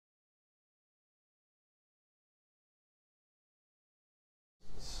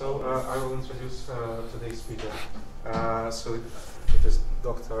So I will introduce today's speaker. So it is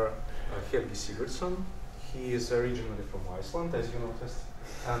Dr. Helgi Sigurðsson. He is originally from Iceland, as you noticed,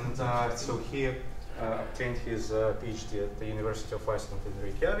 and so he obtained his PhD at the University of Iceland in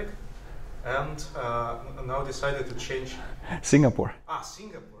Reykjavik, and now decided to change. Singapore. Ah,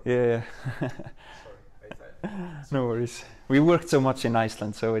 Singapore. Yeah. Sorry, No worries. We worked so much in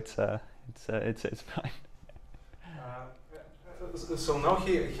Iceland, so it's fine. So now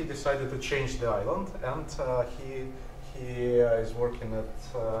he decided to change the island, and he is working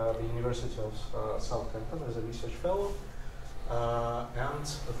at the University of Southampton as a research fellow. And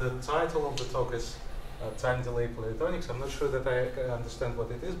the title of the talk is Time Delay Polaritonics. I'm not sure that I understand what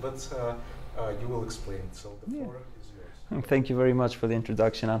it is, but you will explain. So the floor is yours. Thank you very much for the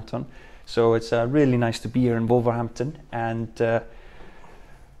introduction, Anton. So it's really nice to be here in Wolverhampton and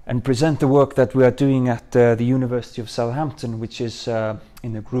present the work that we are doing at the University of Southampton, which is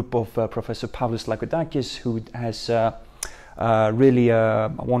in a group of Professor Pavlos Lakodakis, who has really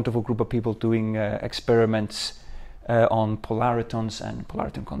a wonderful group of people doing experiments on polaritons and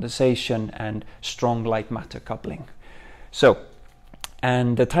polariton condensation and strong light matter coupling. So,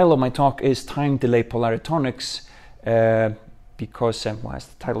 and the title of my talk is Time Delay Polaritonics, because as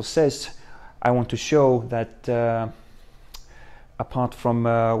the title says, I want to show that apart from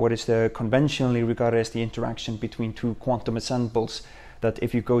what is conventionally regarded as the interaction between two quantum ensembles, that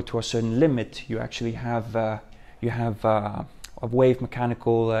if you go to a certain limit, you actually have a wave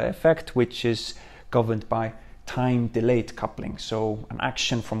mechanical effect which is governed by time delayed coupling. So an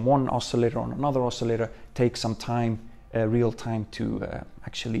action from one oscillator on another oscillator takes some time, real time, to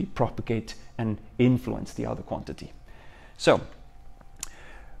actually propagate and influence the other quantity. So,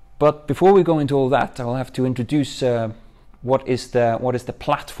 but before we go into all that, I'll have to introduce what is the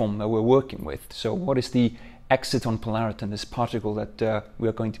platform that we're working with. So what is the exciton polariton, this particle that we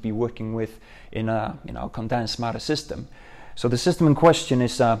are going to be working with in our condensed matter system. So the system in question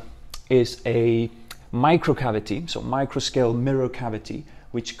is a microcavity, so microscale mirror cavity,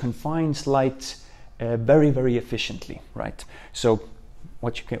 which confines light very, very efficiently, right? So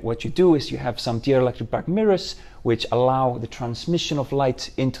what you do is you have some dielectric back mirrors which allow the transmission of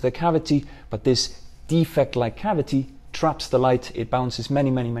light into the cavity, but this defect-like cavity traps the light. It bounces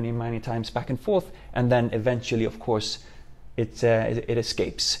many times back and forth, and then eventually, of course, it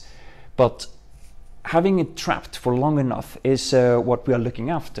escapes. But having it trapped for long enough is what we are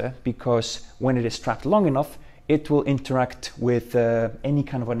looking after, because when it is trapped long enough, it will interact with any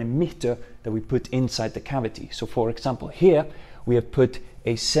kind of an emitter that we put inside the cavity. So for example, here we have put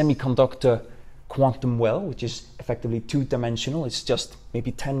a semiconductor quantum well, which is effectively two-dimensional. It's just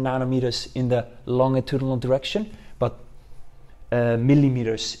maybe 10 nanometers in the longitudinal direction, but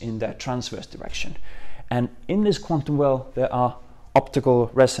millimeters in the transverse direction. And in this quantum well, there are optical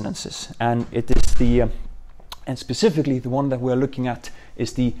resonances, and it is and specifically the one that we're looking at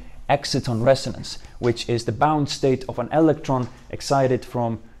is the exciton resonance, which is the bound state of an electron excited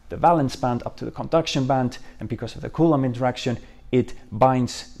from the valence band up to the conduction band, and because of the Coulomb interaction, it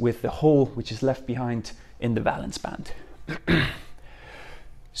binds with the hole which is left behind in the valence band.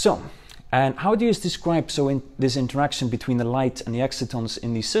 So, and how do you describe in this interaction between the light and the excitons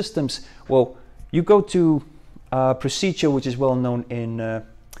in these systems? Well, you go to a procedure which is well known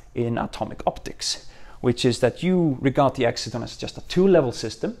in atomic optics, which is that you regard the exciton as just a two-level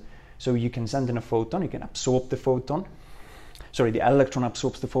system. So you can send in a photon, you can absorb the photon. Sorry, the electron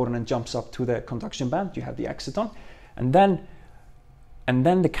absorbs the photon and jumps up to the conduction band. You have the exciton, and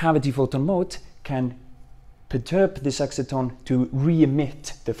then the cavity photon mode can perturb this exciton to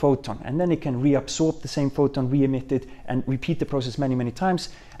re-emit the photon, and then it can reabsorb the same photon, re-emit it, and repeat the process many times.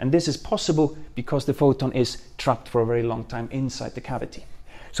 And this is possible because the photon is trapped for a very long time inside the cavity.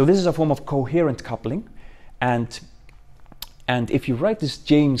 So this is a form of coherent coupling, and if you write this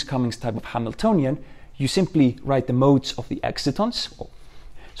James Cummings type of Hamiltonian, you simply write the modes of the excitons.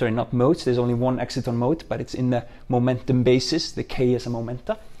 Sorry, not modes, there's only one exciton mode, but it's in the momentum basis, the K is a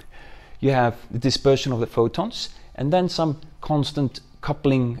momenta. You have the dispersion of the photons, and then some constant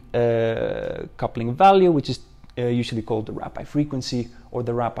coupling value, which is usually called the Rabi frequency or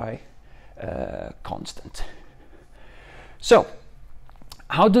the Rabi constant. So,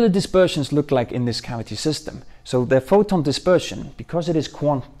 how do the dispersions look like in this cavity system? So the photon dispersion, because it is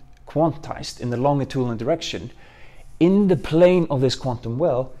quantized in the longitudinal direction, in the plane of this quantum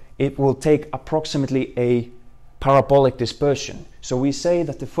well, it will take approximately a parabolic dispersion. So we say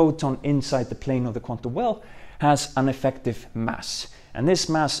that the photon inside the plane of the quantum well has an effective mass. And this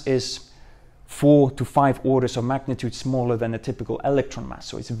mass is 4 to 5 orders of magnitude smaller than a typical electron mass.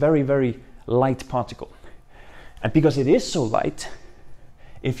 So it's a very, very light particle. And because it is so light,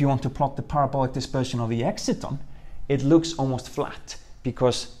 if you want to plot the parabolic dispersion of the exciton, it looks almost flat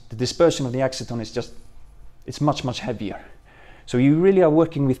because the dispersion of the exciton is just, it's much, much heavier. So you really are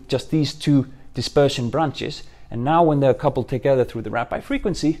working with just these two dispersion branches, and now when they're coupled together through the Rabi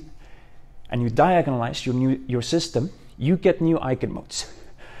frequency and you diagonalize your system, you get new eigenmodes.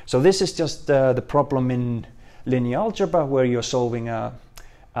 So this is just the problem in linear algebra where you're solving a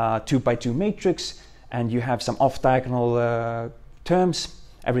 2x2 matrix and you have some off-diagonal terms,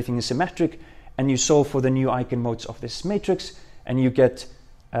 everything is symmetric, and you solve for the new eigenmodes of this matrix and you get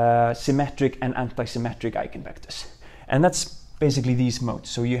symmetric and anti-symmetric eigenvectors. And that's basically these modes.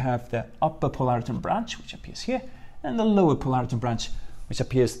 So you have the upper polariton branch, which appears here, and the lower polariton branch, which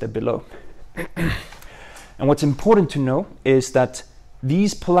appears there below. And what's important to know is that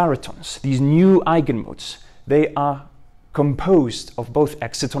these polaritons, these new eigenmodes, they are composed of both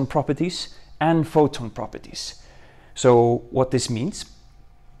exciton properties and photon properties. So what this means,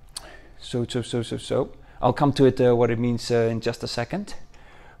 I'll come to it, what it means in just a second.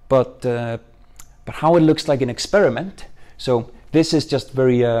 But how it looks like in experiment. So this is just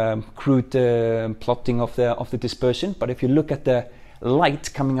very crude plotting of the dispersion. But if you look at the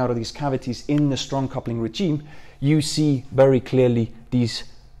light coming out of these cavities in the strong coupling regime, you see very clearly these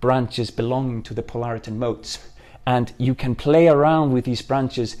branches belonging to the polariton modes. And you can play around with these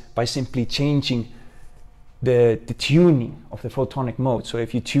branches by simply changing the tuning of the photonic mode. So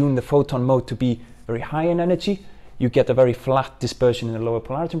if you tune the photon mode to be very high in energy, you get a very flat dispersion in the lower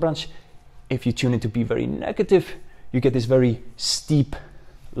polariton branch. If you tune it to be very negative, you get this very steep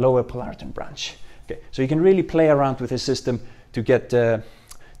lower polariton branch. Okay, so you can really play around with this system to get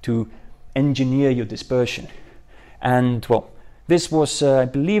to engineer your dispersion. And well, this was, I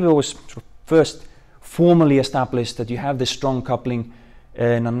believe it was first formally established that you have this strong coupling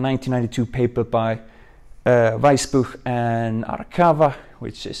in a 1992 paper by Weisbuch and Arakawa,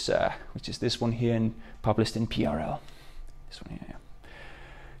 which is this one here and published in PRL. This one here. Yeah.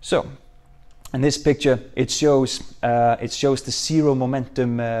 So, in this picture, it shows the zero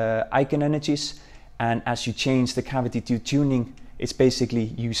momentum eigenenergies, and as you change the cavity tuning, it's basically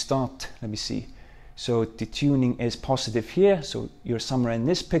you start. Let me see. So the tuning is positive here, so you're somewhere in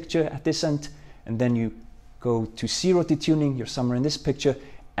this picture at this end, and then you go to zero detuning, you're somewhere in this picture,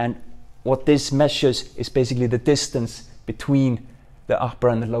 and what this measures is basically the distance between the upper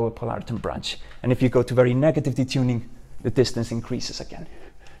and the lower polariton branch. And if you go to very negative detuning, the distance increases again.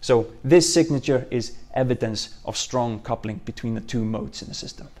 So this signature is evidence of strong coupling between the two modes in the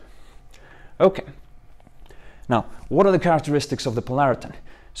system. Okay. Now, what are the characteristics of the polariton?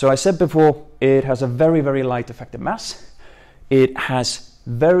 So I said before, it has a very, very light effective mass. It has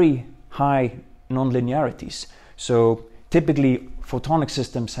very high nonlinearities. So typically, photonic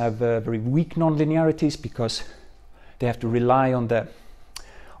systems have very weak nonlinearities because they have to rely on the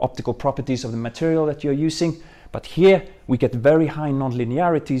optical properties of the material that you're using. But here we get very high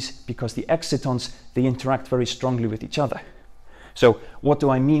nonlinearities because the excitons, they interact very strongly with each other. So what do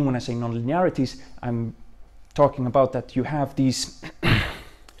I mean when I say nonlinearities? I'm talking about that you have these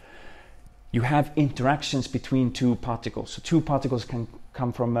you have interactions between two particles. So two particles can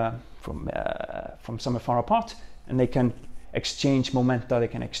come from somewhere far apart, and they can exchange momenta, they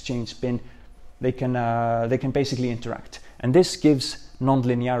can exchange spin, they can basically interact. And this gives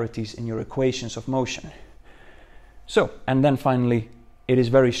nonlinearities in your equations of motion. So, and then finally, it is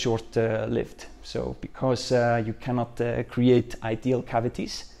very short-lived. So because you cannot create ideal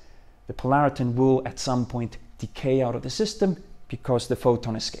cavities, the polariton will at some point decay out of the system because the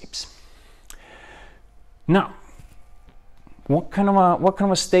photon escapes. Now, what kind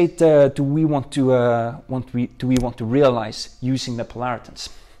of a state do we want to realize using the polaritons?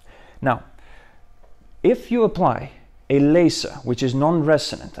 Now, if you apply a laser which is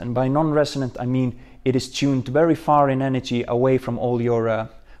non-resonant, and by non-resonant I mean it is tuned very far in energy away from all your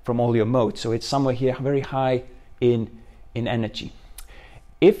modes, so it's somewhere here very high in energy.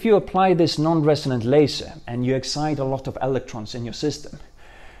 If you apply this non-resonant laser and you excite a lot of electrons in your system,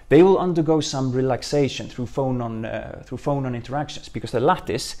 they will undergo some relaxation through phonon interactions, because the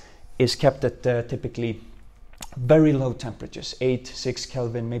lattice is kept at typically very low temperatures, 8, 6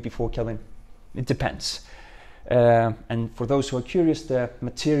 Kelvin, maybe 4 Kelvin, it depends. And for those who are curious, the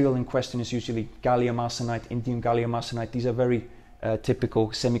material in question is usually gallium arsenide, indium gallium arsenide. These are very typical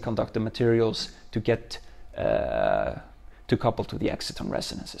semiconductor materials to get to couple to the exciton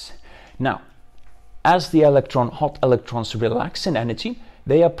resonances. Now, as the hot electrons relax in energy,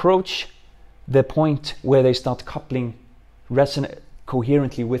 they approach the point where they start coupling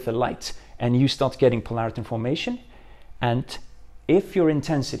coherently with the light, and you start getting polariton formation. And if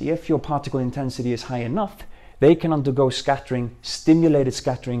your particle intensity is high enough, they can undergo scattering, stimulated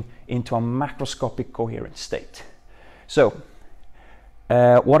scattering, into a macroscopic coherent state. So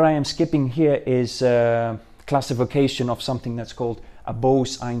what I am skipping here is classification of something that's called a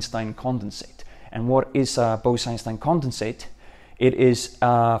Bose-Einstein condensate. And what is a Bose-Einstein condensate? It is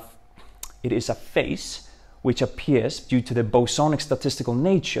a phase which appears due to the bosonic statistical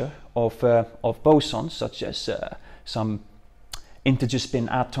nature of bosons, such as some integer spin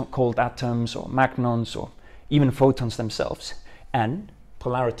cold atoms or magnons or even photons themselves, and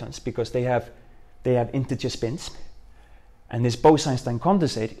polaritons, because they have integer spins. And this Bose-Einstein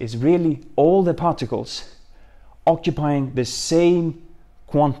condensate is really all the particles occupying the same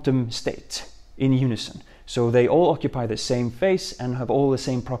quantum state in unison. So they all occupy the same phase and have all the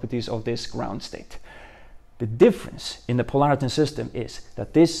same properties of this ground state. The difference in the polariton system is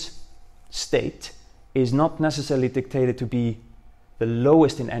that this state is not necessarily dictated to be the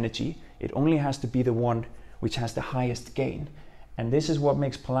lowest in energy. It only has to be the one which has the highest gain. And this is what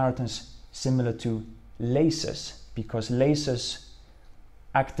makes polaritons similar to lasers, because lasers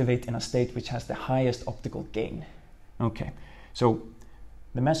activate in a state which has the highest optical gain. Okay, so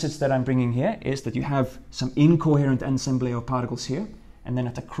the message that I'm bringing here is that you have some incoherent ensemble of particles here, and then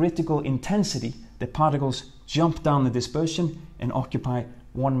at a critical intensity, the particles jump down the dispersion and occupy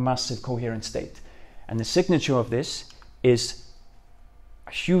one massive coherent state. And the signature of this is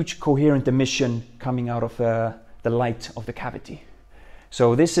a huge coherent emission coming out of the light of the cavity.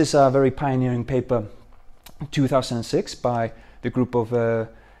 So this is a very pioneering paper, 2006, by the group of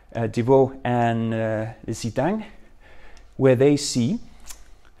Devaux and Zidane, where they see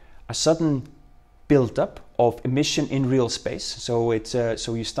a sudden build-up of emission in real space. So it's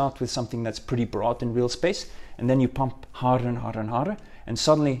so you start with something that's pretty broad in real space, and then you pump harder and harder and harder, and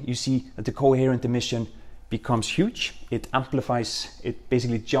suddenly you see that the coherent emission becomes huge. It amplifies, it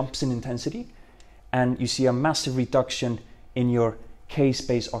basically jumps in intensity, and you see a massive reduction in your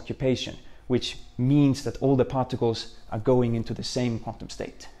k-space occupation, which means that all the particles are going into the same quantum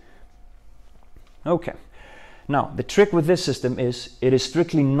state. Okay, now the trick with this system is it is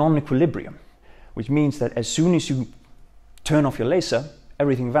strictly non-equilibrium, which means that as soon as you turn off your laser,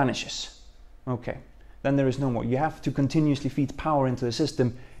 everything vanishes. Okay, then there is no more. You have to continuously feed power into the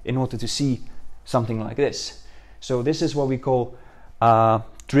system in order to see something like this. So this is what we call a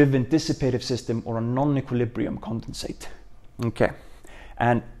driven dissipative system, or a non-equilibrium condensate. Okay,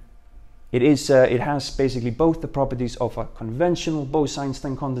 and it has basically both the properties of a conventional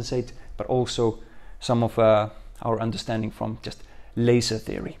Bose-Einstein condensate, but also some of our understanding from just laser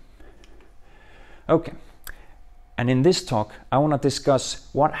theory. Okay, and in this talk I want to discuss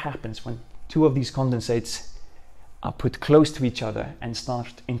what happens when two of these condensates are put close to each other and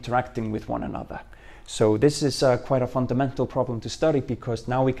start interacting with one another. So this is quite a fundamental problem to study, because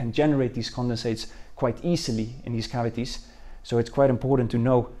now we can generate these condensates quite easily in these cavities. So it's quite important to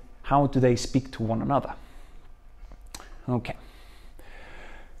know how do they speak to one another. Okay,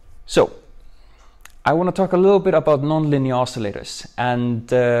 so I want to talk a little bit about nonlinear oscillators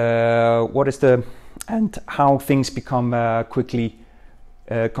and how things become quickly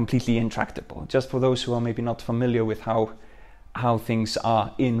completely intractable, just for those who are maybe not familiar with how things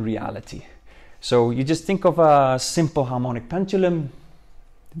are in reality. So you just think of a simple harmonic pendulum,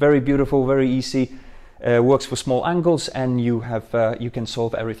 very beautiful, very easy, works for small angles, and you can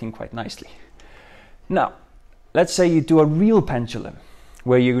solve everything quite nicely. Now, let's say you do a real pendulum,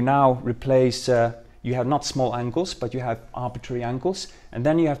 where you now replace, you have not small angles, but you have arbitrary angles, and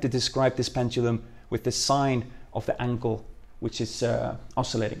then you have to describe this pendulum with the sign of the angle which is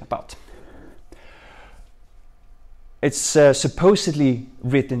oscillating about. It's supposedly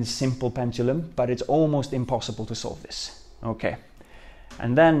written simple pendulum, but it's almost impossible to solve this. Okay,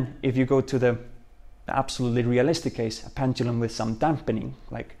 and then if you go to the absolutely realistic case, a pendulum with some dampening,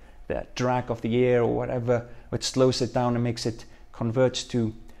 like the drag of the air or whatever, which slows it down and makes it converge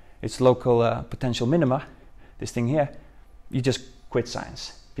to its local potential minima, this thing here, you just quit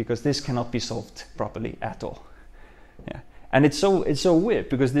science, because this cannot be solved properly at all. Yeah. And it's so weird,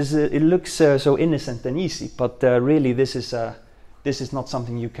 because it looks so innocent and easy, but really this is not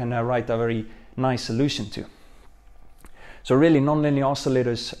something you can write a very nice solution to. So really, nonlinear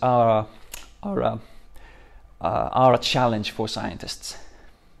oscillators are a challenge for scientists.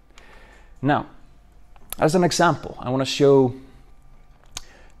 Now, as an example, I want to show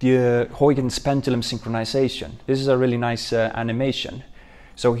the Huygens pendulum synchronization. This is a really nice animation.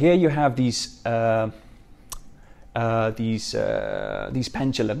 So here you have these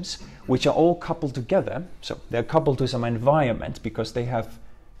pendulums, which are all coupled together. So they're coupled to some environment, because they have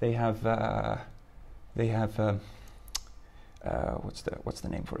what's the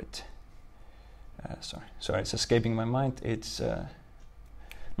name for it? sorry, it's escaping my mind. It's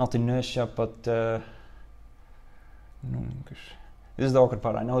not inertia, but this is the awkward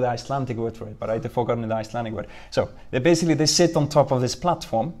part. I know the Icelandic word for it, but I've forgotten the Icelandic word. So they sit on top of this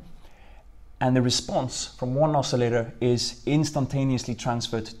platform, and the response from one oscillator is instantaneously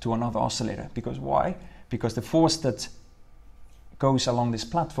transferred to another oscillator. Because why? Because the force that goes along this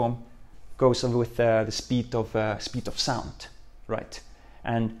platform goes with the speed of sound, right?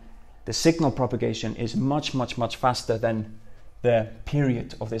 And the signal propagation is much faster than the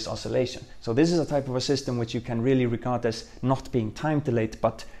period of this oscillation. So this is a type of a system which you can really regard as not being time delayed,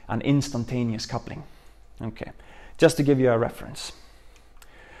 but an instantaneous coupling. Okay, just to give you a reference.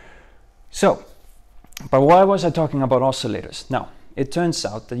 So, but why was I talking about oscillators? Now, it turns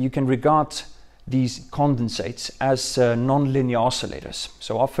out that you can regard these condensates as nonlinear oscillators.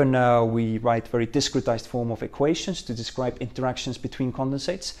 So often we write very discretized form of equations to describe interactions between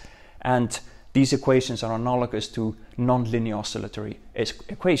condensates, and these equations are analogous to nonlinear oscillatory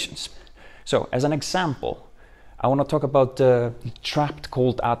equations. So as an example, I want to talk about trapped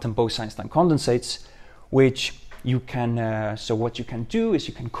cold atom Bose-Einstein condensates, which you can, so what you can do is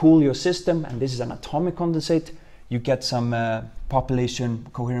you can cool your system, and this is an atomic condensate. You get some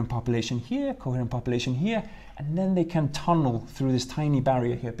coherent population here, and then they can tunnel through this tiny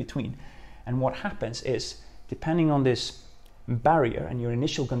barrier here between. And what happens is, depending on this barrier and your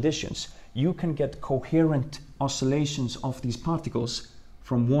initial conditions, you can get coherent oscillations of these particles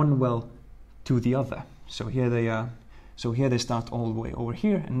from one well to the other. So here they are. So here they start all the way over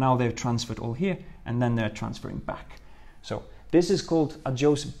here, and now they've transferred all here, and then they're transferring back. So this is called a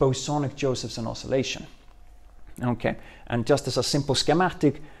bosonic Josephson oscillation. Okay, and just as a simple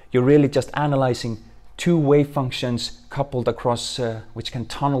schematic, you're really just analyzing two wave functions coupled across, which can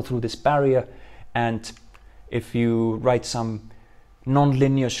tunnel through this barrier. And if you write some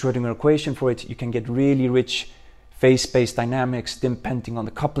nonlinear Schrödinger equation for it, you can get really rich phase space dynamics depending on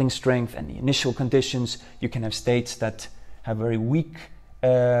the coupling strength and the initial conditions. You can have states that have very weak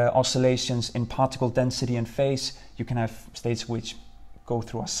oscillations in particle density and phase. You can have states which go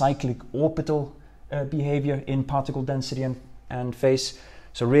through a cyclic orbital behavior in particle density and phase.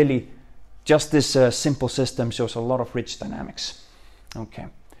 So really, just this simple system shows a lot of rich dynamics. Okay,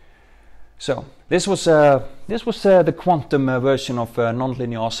 so this was the quantum version of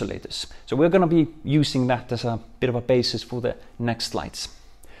nonlinear oscillators. So we're going to be using that as a bit of a basis for the next slides.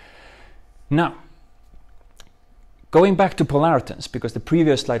 Now, going back to polaritons, because the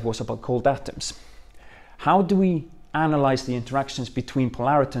previous slide was about cold atoms. How do we analyze the interactions between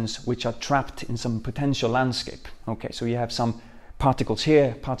polaritons which are trapped in some potential landscape? Okay, so you have some particles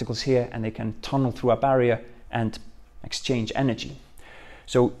here, and they can tunnel through a barrier and exchange energy.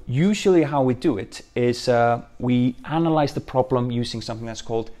 So usually how we do it is we analyze the problem using something that's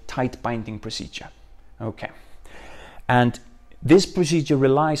called tight binding procedure. Okay, and this procedure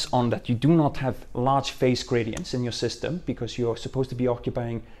relies on that you do not have large phase gradients in your system, because you're supposed to be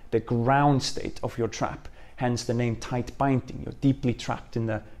occupying the ground state of your trap. Hence the name tight binding. You're deeply trapped in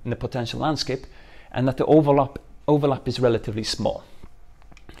the potential landscape, and that the overlap is relatively small.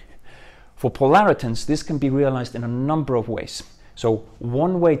 For polaritons, this can be realized in a number of ways. So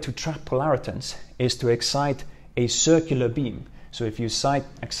one way to trap polaritons is to excite a circular beam. So if you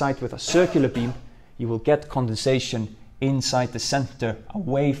excite with a circular beam, you will get condensation inside the center,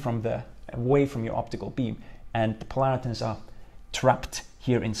 away from your optical beam, and the polaritons are trapped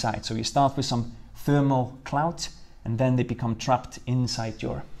here inside. So you start with some thermal clouds, and then they become trapped inside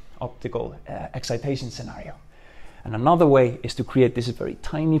your optical excitation scenario. And another way is to create, this is very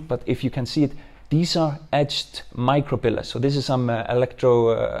tiny, but if you can see it, these are edged micropillars. So this is some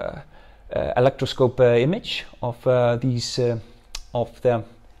electroscope image of these of the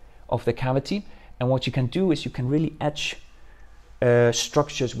cavity. And what you can do is you can really etch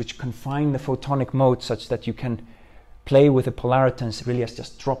structures which confine the photonic mode, such that you can play with the polaritons really as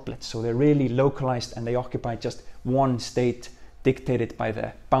just droplets. So they're really localized, and they occupy just one state dictated by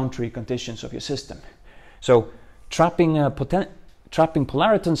the boundary conditions of your system. So trapping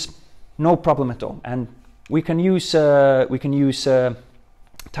polaritons, no problem at all. And we can use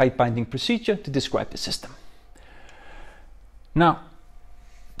tight binding procedure to describe the system. Now,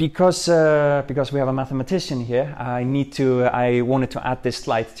 because we have a mathematician here, I wanted to add this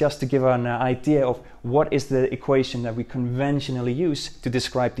slide just to give an idea of what is the equation that we conventionally use to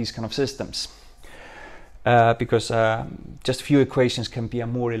describe these kind of systems. Because just a few equations can be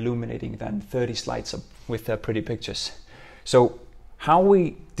more illuminating than 30 slides with pretty pictures. So how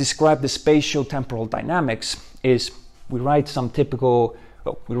we describe the spatial temporal dynamics is we write a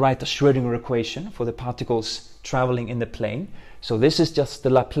Schrödinger equation for the particles traveling in the plane. So this is just the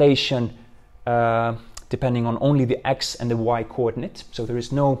Laplacian depending on only the x and the y coordinate. So there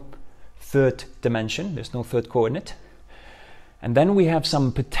is no third dimension, there's no third coordinate. And then we have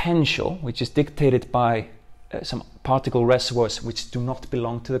some potential, which is dictated by some particle reservoirs which do not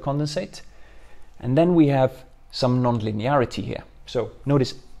belong to the condensate. And then we have some nonlinearity here. So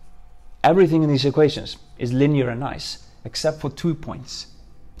notice everything in these equations is linear and nice, except for 2 points,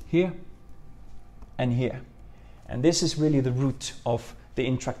 here and here. And this is really the root of the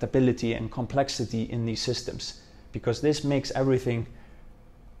intractability and complexity in these systems, because this makes everything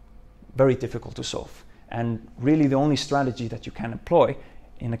very difficult to solve. And really the only strategy that you can employ,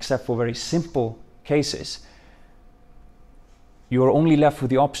 except for very simple cases, you are only left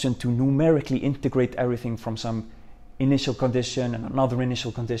with the option to numerically integrate everything from some initial condition and another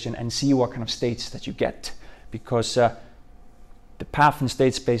initial condition and see what kind of states that you get. Because the path in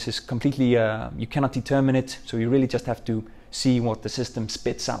state space is completely, you cannot determine it, so you really just have to see what the system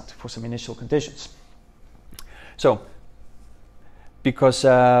spits out for some initial conditions. So, because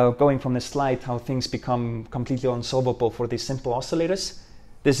going from the slide how things become completely unsolvable for these simple oscillators,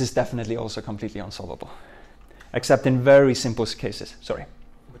 this is definitely also completely unsolvable, except in very simple cases. Sorry.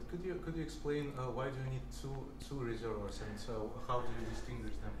 But could you explain why do you need two reservoirs, and so how do you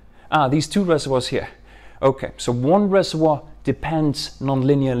distinguish them? These two reservoirs here. Okay, so one reservoir depends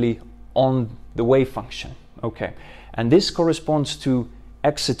nonlinearly on the wave function. Okay, and this corresponds to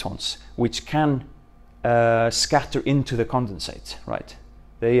excitons, which can scatter into the condensate, right?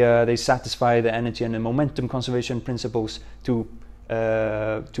 They satisfy the energy and the momentum conservation principles to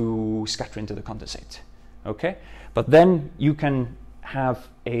scatter into the condensate. Okay, but then you can have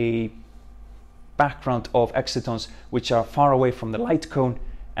a background of excitons which are far away from the light cone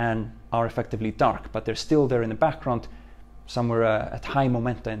and are effectively dark, but they're still there in the background somewhere at high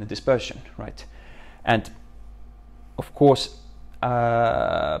momenta in the dispersion, right? And of course,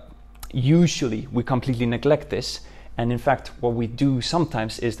 usually we completely neglect this, and in fact what we do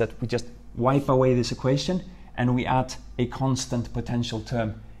sometimes is that we just wipe away this equation and we add a constant potential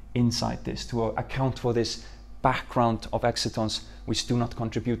term inside this to account for this background of excitons which do not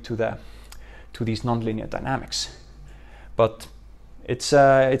contribute to these nonlinear dynamics. But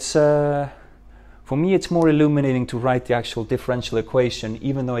for me it's more illuminating to write the actual differential equation,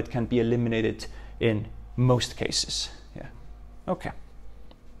 even though it can be eliminated in most cases. Yeah. Okay.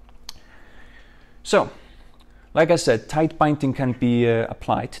 So, like I said, tight binding can be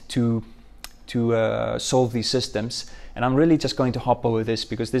applied to solve these systems, and I'm really just going to hop over this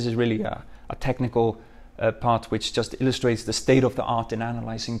because this is really a technical part which just illustrates the state of the art in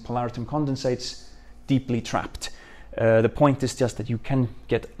analyzing polariton condensates deeply trapped. The point is just that you can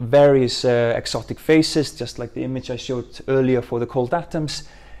get various exotic phases, just like the image I showed earlier for the cold atoms.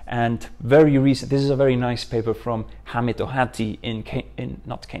 And very recent, this is a very nice paper from Hamid O'Hattie in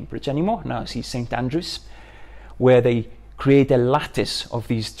not Cambridge anymore, now it's St Andrews, where they create a lattice of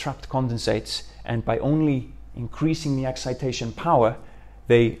these trapped condensates, and by only increasing the excitation power,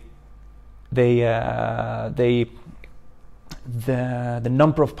 the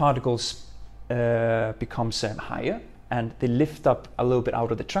number of particles becomes higher, and they lift up a little bit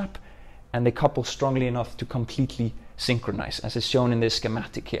out of the trap, and they couple strongly enough to completely synchronize, as is shown in this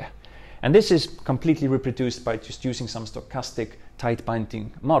schematic here. And this is completely reproduced by just using some stochastic tight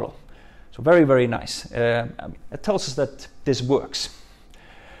binding model. So very, very nice. It tells us that this works.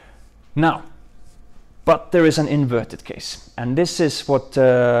 Now, but there is an inverted case, and this is what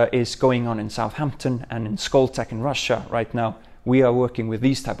is going on in Southampton and in Skoltech in Russia right now. We are working with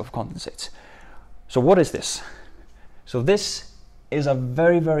these type of condensates. So what is this? So this is a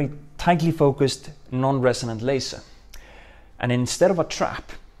very, very tightly focused non-resonant laser. And instead of a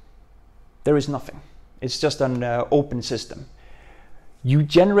trap, there is nothing. It's just an open system. You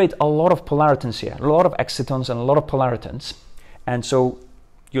generate a lot of polaritons here, a lot of excitons and a lot of polaritons. And so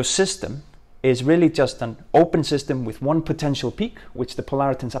your system is really just an open system with one potential peak, which the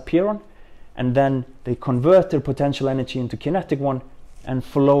polaritons appear on, and then they convert their potential energy into kinetic one and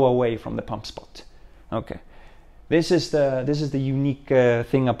flow away from the pump spot. Okay, this is the unique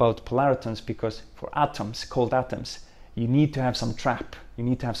thing about polaritons, because for atoms, cold atoms, you need to have some trap, you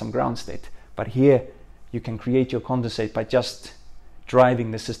need to have some ground state. But here you can create your condensate by just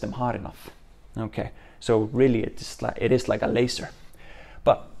driving the system hard enough. Okay, so really it is like a laser.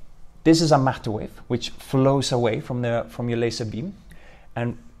 But this is a matter wave which flows away from your laser beam.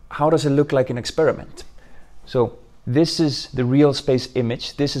 And how does it look like in experiment? So this is the real space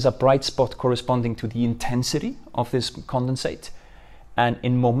image. This is a bright spot corresponding to the intensity of this condensate. And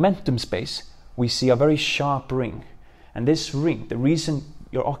in momentum space, we see a very sharp ring. And this ring, the reason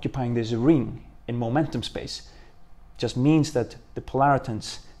you're occupying this ring in momentum space, just means that the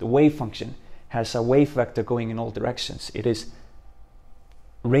polaritons, the wave function, has a wave vector going in all directions. It is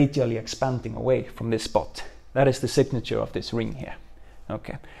radially expanding away from this spot. That is the signature of this ring here.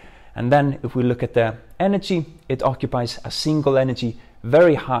 Okay. And then if we look at the energy, it occupies a single energy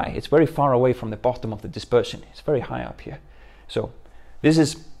very high. It's very far away from the bottom of the dispersion. It's very high up here. So this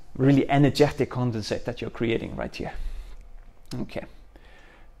is really energetic condensate that you're creating right here. Okay.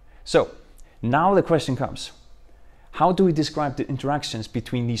 So now the question comes, how do we describe the interactions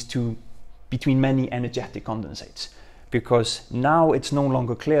between these two, between many energetic condensates? Because now it's no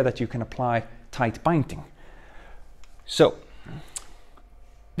longer clear that you can apply tight binding. So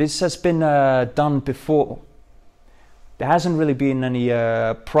this has been done before. There hasn't really been any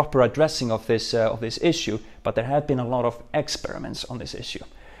proper addressing of this issue, but there have been a lot of experiments on this issue.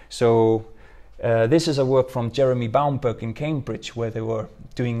 So this is a work from Jeremy Baumberg in Cambridge, where they were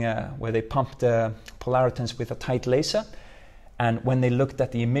doing where they pumped polaritons with a tight laser, and when they looked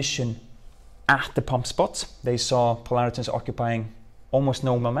at the emission at the pump spots, they saw polaritons occupying almost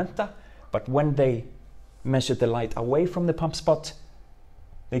no momenta, but when they measured the light away from the pump spot,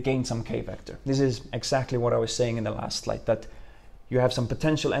 they gained some k vector. This is exactly what I was saying in the last slide, that you have some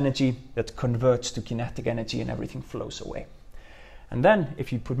potential energy that converts to kinetic energy and everything flows away. And then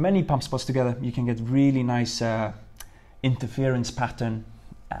if you put many pump spots together, you can get really nice interference pattern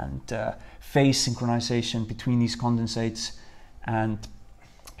and phase synchronization between these condensates. And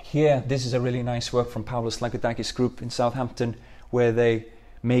here, this is a really nice work from Pavlos Lagoudakis' group in Southampton, where they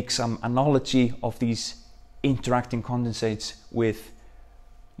make some analogy of these interacting condensates with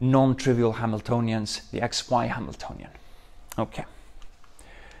non-trivial Hamiltonians, the XY Hamiltonian. Okay.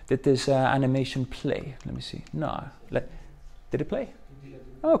 Did this animation play? Let me see. No. Did it play?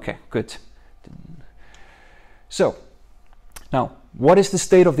 Okay, good. So, now, what is the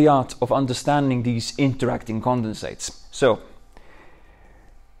state of the art of understanding these interacting condensates? So,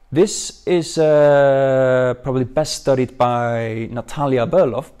 this is probably best studied by Natalia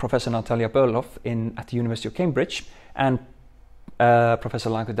Berloff, Professor Natalia Berloff at the University of Cambridge, and Professor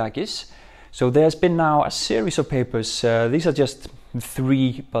Lagoudakis. So there's been now a series of papers. These are just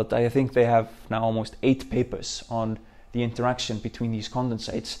 3, but I think they have now almost 8 papers on the interaction between these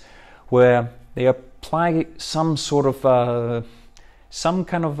condensates, where they apply some sort of some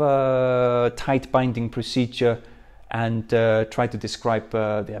kind of tight binding procedure and try to describe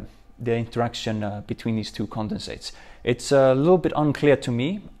the interaction between these two condensates. It's a little bit unclear to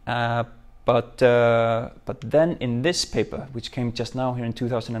me, but then in this paper, which came just now here in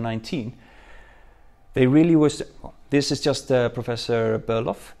 2019, they really was. This is just Professor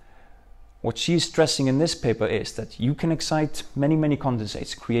Berloff. What she's stressing in this paper is that you can excite many, many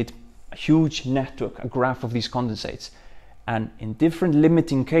condensates, create a huge network, a graph of these condensates, and in different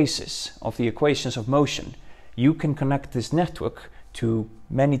limiting cases of the equations of motion, you can connect this network to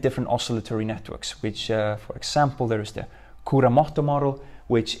many different oscillatory networks, which, for example, there is the Kuramoto model,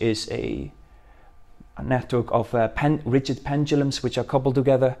 which is a network of rigid pendulums which are coupled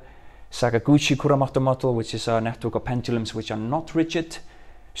together, Sakaguchi-Kuramoto model, which is a network of pendulums which are not rigid,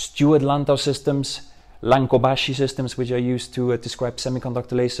 Stewart-Landau systems, Lankobashi systems, which are used to describe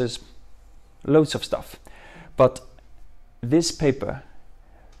semiconductor lasers, loads of stuff. But this paper,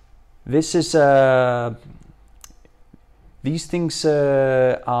 this is these things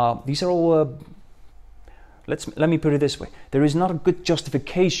are all. Let me put it this way: there is not a good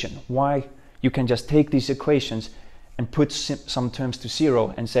justification why you can just take these equations and put some terms to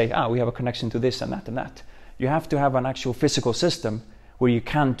 0 and say, we have a connection to this and that and that. You have to have an actual physical system where you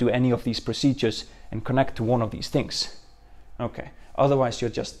can't do any of these procedures and connect to one of these things. Okay. Otherwise, you're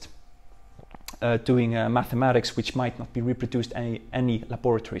just doing mathematics which might not be reproduced in any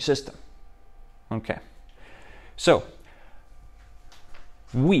laboratory system. Okay. So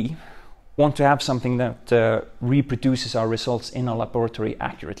we want to have something that reproduces our results in a laboratory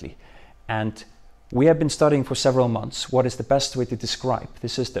accurately. And we have been studying for several months what is the best way to describe the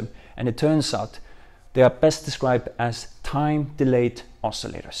system. And it turns out they are best described as time-delayed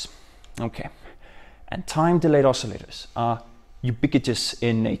oscillators. Okay. And time-delayed oscillators are ubiquitous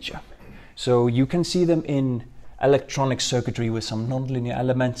in nature. So you can see them in electronic circuitry with some nonlinear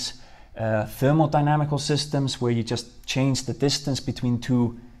elements, thermodynamical systems where you just change the distance between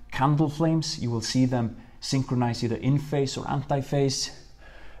 2 candle flames. You will see them synchronize either in phase or anti-phase.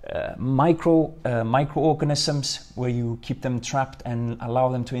 Microorganisms where you keep them trapped and allow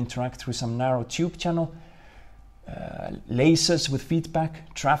them to interact through some narrow tube channel. Lasers with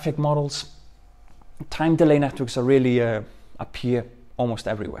feedback, traffic models. Time delay networks are really appear almost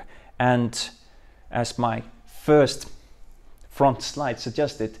everywhere. And as my first front slide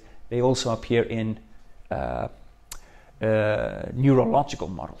suggested, they also appear in neurological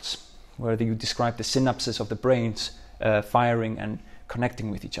models. where you describe the synapses of the brains firing and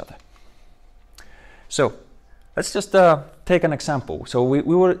connecting with each other. So let's just take an example. So we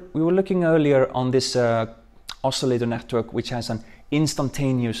were looking earlier on this oscillator network, which has an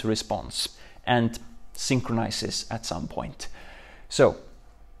instantaneous response and synchronizes at some point. So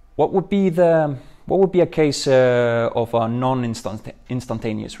what would be a case of a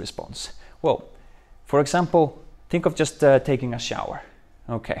non-instantaneous response? Well, for example, think of just taking a shower.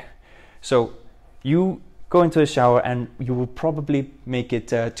 Okay, so you go into the shower and you will probably make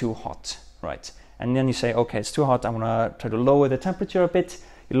it too hot, right? And then you say, okay, it's too hot, I'm gonna try to lower the temperature a bit.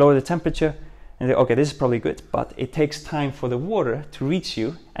 You lower the temperature and you say, okay, this is probably good, but it takes time for the water to reach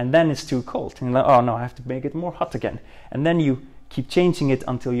you, and then it's too cold. And you're like, oh no, I have to make it more hot again. And then you keep changing it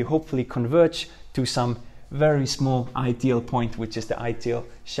until you hopefully converge to some very small ideal point, which is the ideal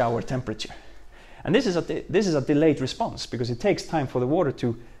shower temperature. And this is a delayed response, because it takes time for the water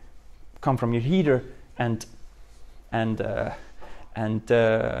to come from your heater and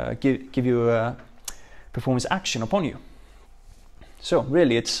give you a performance action upon you. So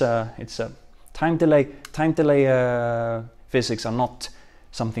really, it's a time delay. Time delay physics are not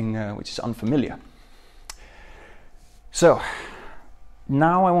something which is unfamiliar. So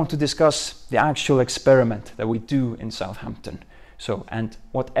now I want to discuss the actual experiment that we do in Southampton. So, and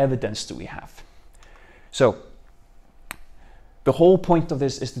what evidence do we have? So the whole point of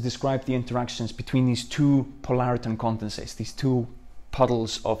this is to describe the interactions between these two polariton condensates, these two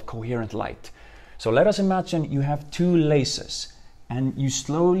puddles of coherent light. So let us imagine you have two lasers and you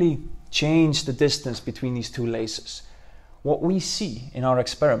slowly change the distance between these two lasers. What we see in our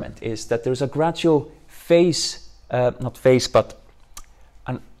experiment is that there's a gradual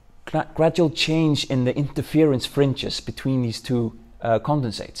gradual change in the interference fringes between these two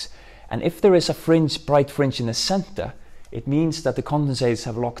condensates. And if there is a fringe, bright fringe in the center, it means that the condensates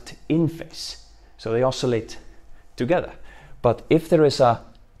have locked in phase, so they oscillate together. But if there is a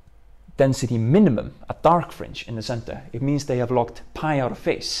density minimum, a dark fringe in the center, it means they have locked pi out of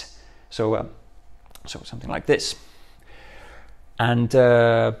phase. So something like this. And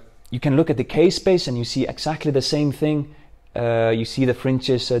you can look at the K-space and you see exactly the same thing. You see the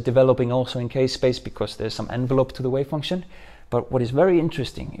fringes developing also in K-space because there's some envelope to the wave function. But what is very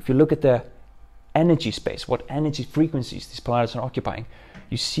interesting, if you look at the energy space, what energy frequencies these polaritons are occupying,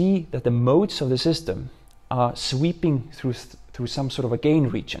 you see that the modes of the system are sweeping through some sort of a gain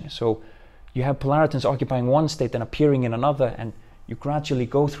region. So you have polaritons occupying one state and appearing in another, and you gradually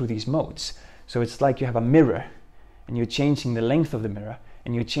go through these modes. So it's like you have a mirror and you're changing the length of the mirror,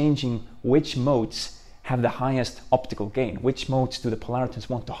 and you're changing which modes have the highest optical gain, which modes do the polaritons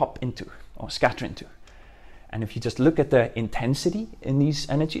want to hop into or scatter into. And if you just look at the intensity in these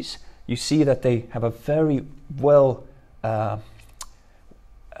energies, you see that they have a very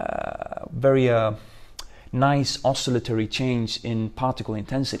nice oscillatory change in particle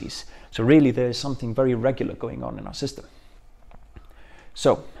intensities. So really there is something very regular going on in our system.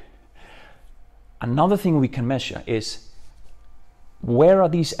 So another thing we can measure is where are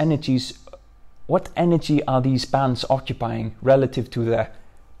these energies, what energy are these bands occupying relative to the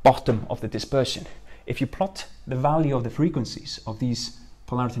bottom of the dispersion? If you plot the value of the frequencies of these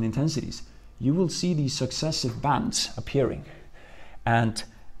polariton intensities, you will see these successive bands appearing. And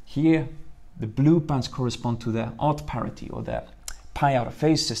here the blue bands correspond to the odd parity or the pi out of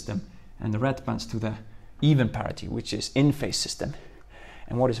phase system, and the red bands to the even parity, which is in phase system.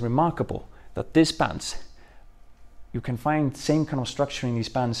 And what is remarkable, that these bands, you can find the same kind of structure in these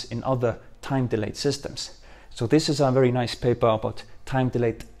bands in other time delayed systems. So this is a very nice paper about time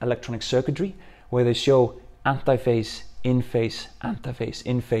delayed electronic circuitry, where they show antiphase, in-phase, antiphase,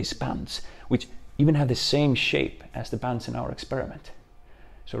 in-phase bands, which even have the same shape as the bands in our experiment.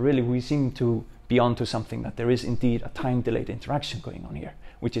 So really we seem to be onto something, that there is indeed a time delayed interaction going on here,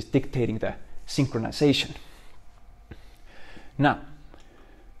 which is dictating the synchronization. Now,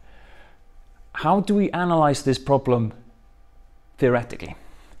 how do we analyze this problem theoretically?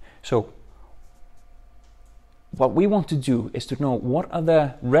 So what we want to do is to know what are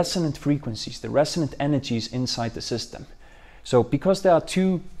the resonant frequencies, the resonant energies inside the system. So because there are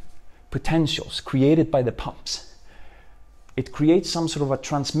two potentials created by the pumps, it creates some sort of a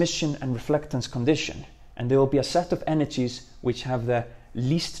transmission and reflectance condition, and there will be a set of energies which have the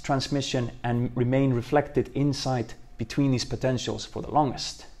least transmission and remain reflected inside between these potentials for the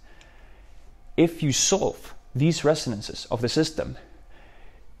longest. If you solve these resonances of the system,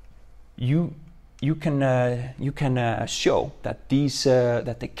 you can show that these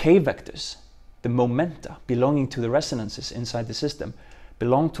that the k vectors, the momenta belonging to the resonances inside the system,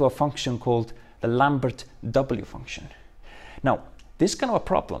 belong to a function called the Lambert W function. Now, this kind of a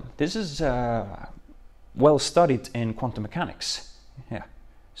problem, this is well studied in quantum mechanics. Yeah.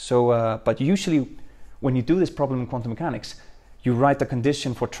 So, but usually when you do this problem in quantum mechanics, you write a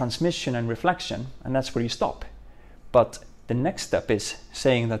condition for transmission and reflection, and that's where you stop. But the next step is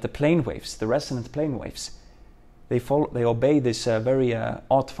saying that the plane waves, the resonant plane waves, they obey this very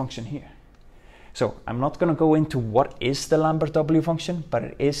odd function here. So I'm not going to go into what is the Lambert W function, but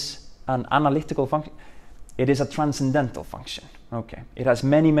it is an analytical function. It is a transcendental function. Okay, it has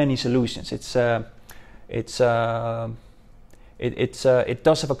many solutions. It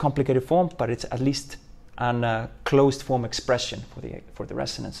does have a complicated form, but it's at least an closed form expression for the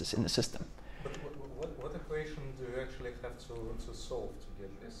resonances in the system. But what equation do you actually have to solve to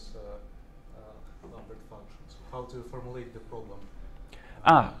get this Lambert function? So how to formulate the problem?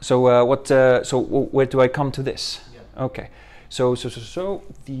 So where do I come to this? Yeah. Okay. So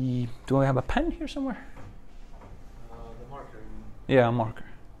do I have a pen here somewhere? The marker. Yeah, a marker.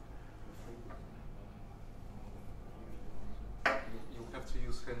 You'll have to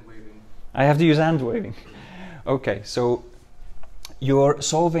use hand waving. I have to use hand waving. Okay, so you're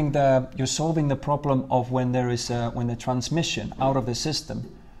solving the problem of when there is when the transmission out of the system.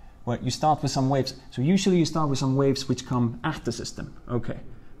 Well, you start with some waves. So usually you start with some waves which come at the system. Okay,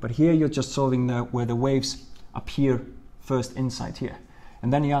 but here you're just solving where the waves appear first inside here,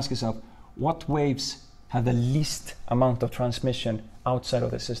 and then you ask yourself, what waves have the least amount of transmission outside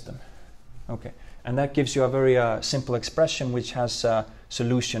of the system? Okay, and that gives you a very simple expression which has a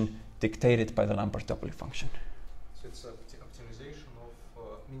solution dictated by the Lambert W function. So it's optimization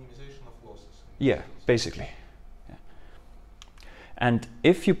of minimization of losses. Yeah, basically. Yeah. And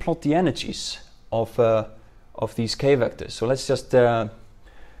if you plot the energies of these k vectors, so let's just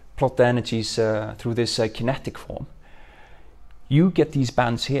plot the energies through this kinetic form. You get these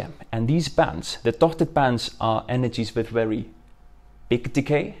bands here, and these bands, the dotted bands, are energies with very big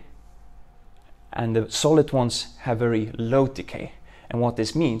decay, and the solid ones have very low decay. And what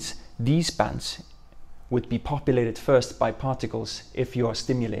this means, these bands would be populated first by particles if you are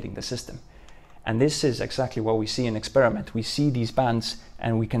stimulating the system. And this is exactly what we see in experiment. We see these bands,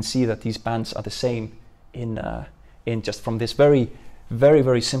 and we can see that these bands are the same in just from this very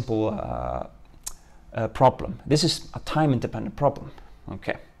simple problem. This is a time-independent problem.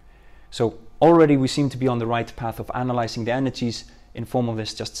 Okay, so already we seem to be on the right path of analyzing the energies in form of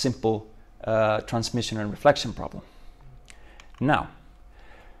this just simple transmission and reflection problem. Now,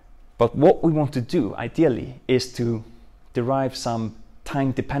 but what we want to do ideally is to derive some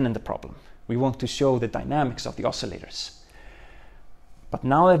time-dependent problem. We want to show the dynamics of the oscillators. But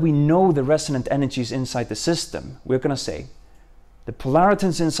now that we know the resonant energies inside the system, we're going to say the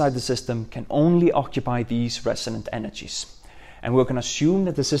polaritons inside the system can only occupy these resonant energies. And we're going to assume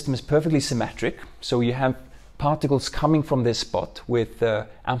that the system is perfectly symmetric. So you have particles coming from this spot with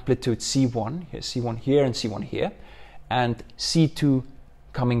amplitude C1, here's C1 here and C1 here, and C2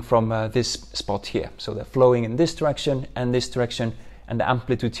 coming from this spot here. So they're flowing in this direction, and the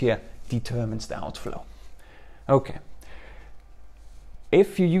amplitude here determines the outflow. Okay.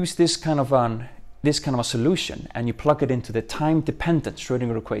 If you use this kind of a solution and you plug it into the time-dependent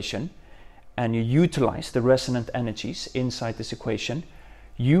Schrödinger equation and you utilize the resonant energies inside this equation,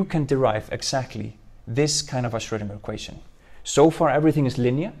 you can derive exactly this kind of a Schrödinger equation. So far everything is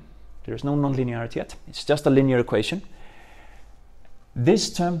linear. There is no nonlinearity yet. It's just a linear equation. This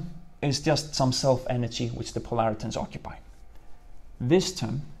term is just some self-energy which the polaritons occupy. This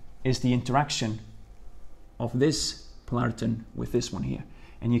term is the interaction of this polariton with this one here.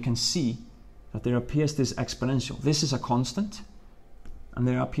 And you can see that there appears this exponential. This is a constant, and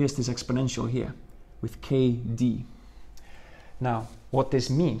there appears this exponential here with kd. Now, what this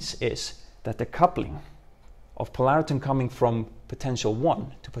means is that the coupling of polariton coming from potential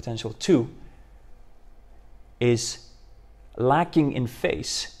 1 to potential 2 is lacking in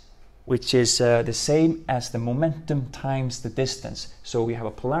phase, which is the same as the momentum times the distance. So we have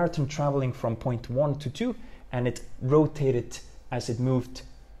a polariton traveling from point 1 to 2, and it rotated as it moved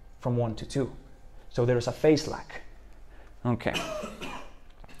from 1 to 2. So there is a phase lag. Okay.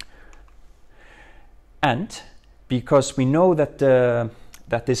 And because we know that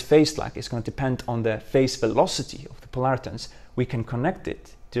that this phase lag is going to depend on the phase velocity of the polaritons, we can connect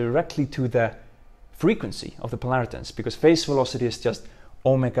it directly to the frequency of the polaritons, because phase velocity is just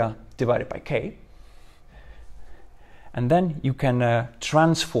omega divided by k. And then you can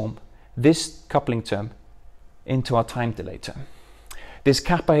transform this coupling term into a time delay term. This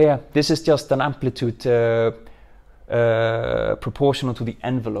kappa here, this is just an amplitude proportional to the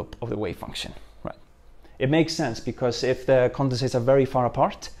envelope of the wave function. Right? It makes sense because if the condensates are very far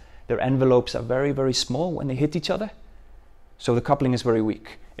apart, their envelopes are very, very small when they hit each other. so the coupling is very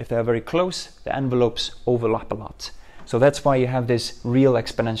weak. If they are very close, the envelopes overlap a lot. So that's why you have this real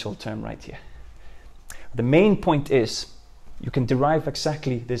exponential term right here. The main point is you can derive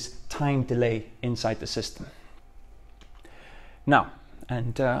exactly this time delay inside the system. Now,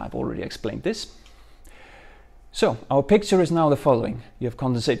 and I've already explained this. So our picture is now the following. You have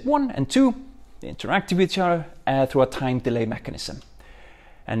condensate 1 and 2, they interact with each other through a time delay mechanism.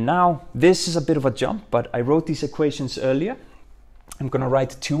 And now this is a bit of a jump, but I wrote these equations earlier. I'm going to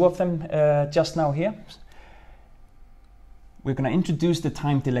write 2 of them just now here. We're going to introduce the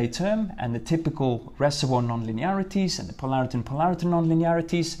time delay term and the typical reservoir nonlinearities and the polarity-polarity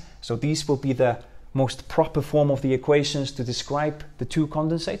nonlinearities. So these will be the most proper form of the equations to describe the 2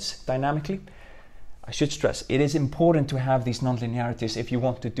 condensates dynamically. I should stress, it is important to have these nonlinearities if you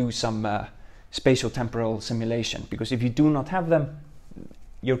want to do some spatial-temporal simulation, because if you do not have them,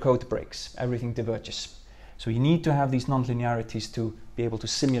 your code breaks, everything diverges. So you need to have these nonlinearities to be able to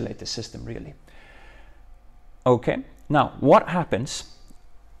simulate the system really. Okay, now what happens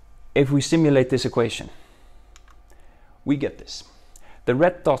if we simulate this equation? We get this. The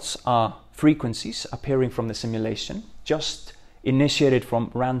red dots are frequencies appearing from the simulation, just initiated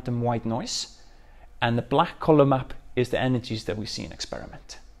from random white noise, and the black color map is the energies that we see in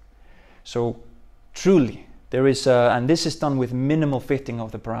experiment. So truly, there is, and this is done with minimal fitting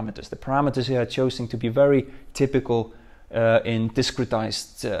of the parameters. The parameters here are chosen to be very typical in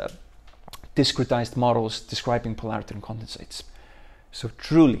discretized models describing polarity and condensates. So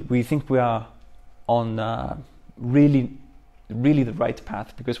truly, we think we are on really the right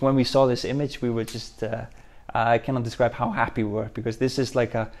path, because when we saw this image, we were just, I cannot describe how happy we were, because this is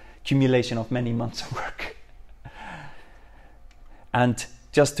like a accumulation of many months of work. And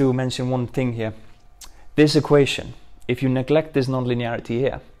just to mention one thing here, this equation, if you neglect this nonlinearity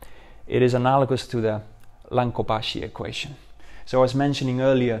here, it is analogous to the Lankobashi equation. So I was mentioning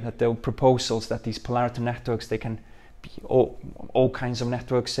earlier that there were proposals that these polarity networks, they can be all kinds of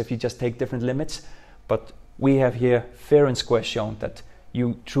networks if you just take different limits. But we have here fair and square shown that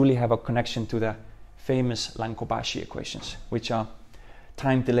you truly have a connection to the famous Lankobashi equations, which are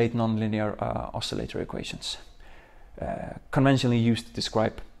time-delayed nonlinear oscillator equations, conventionally used to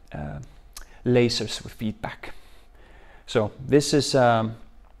describe lasers with feedback. So this is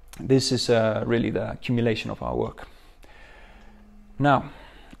really the accumulation of our work. Now,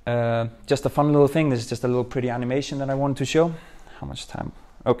 just a fun little thing. This is just a little pretty animation that I wanted to show. How much time?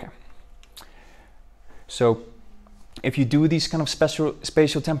 Okay. So if you do these kind of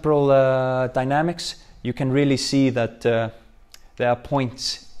spatial temporal dynamics, you can really see that there are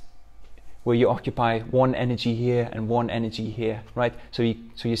points where you occupy one energy here and one energy here, right? So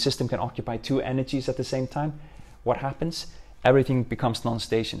your system can occupy 2 energies at the same time. What happens? Everything becomes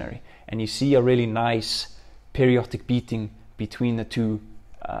non-stationary, and you see a really nice periodic beating between the 2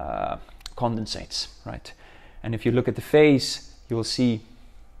 condensates, right? And if you look at the phase, you will see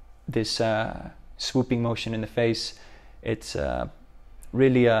this swooping motion in the phase. It's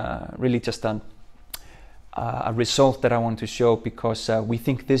really just a result that I want to show, because we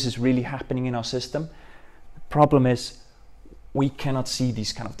think this is really happening in our system. The problem is we cannot see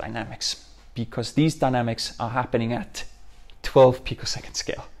these kind of dynamics, because these dynamics are happening at 12 picosecond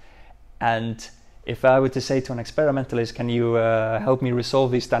scale. And if I were to say to an experimentalist, can you help me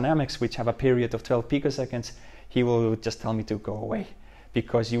resolve these dynamics which have a period of 12 picoseconds, he will just tell me to go away,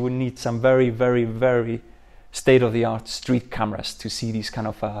 because you would need some very, very, very state-of-the-art street cameras to see these kind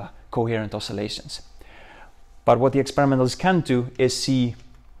of coherent oscillations. But what the experimentalists can do is see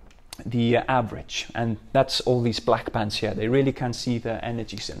the average, and that's all these black bands here. They really can see the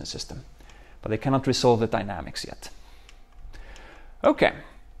energies in the system, but they cannot resolve the dynamics yet. Okay,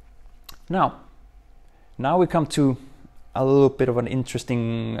 now we come to a little bit of an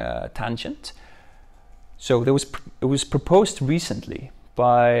interesting tangent. So it was proposed recently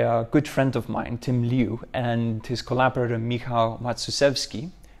by a good friend of mine, Tim Liu, and his collaborator Michał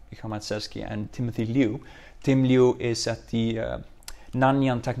Maciejewski and Timothy Liu. Tim Liu is at the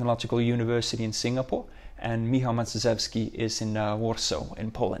Nanyang Technological University in Singapore, and Michał Maciejewski is in Warsaw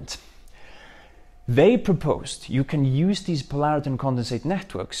in Poland. They proposed you can use these polarity and condensate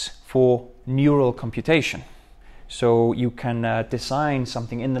networks for neural computation. So you can design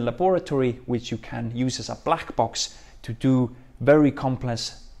something in the laboratory which you can use as a black box to do very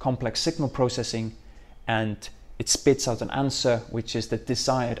complex signal processing, and it spits out an answer which is the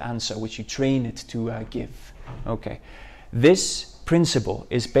desired answer which you train it to give. Okay, this principle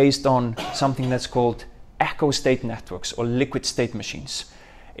is based on something that's called echo state networks or liquid state machines.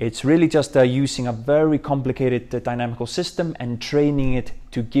 It's really just using a very complicated dynamical system and training it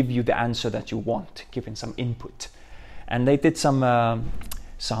to give you the answer that you want, given some input. And they did some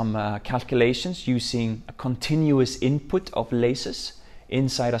calculations using a continuous input of lasers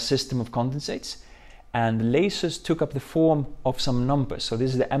inside a system of condensates. And the lasers took up the form of some numbers. So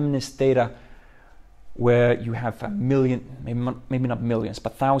this is the MNIST data, where you have a million, maybe not millions,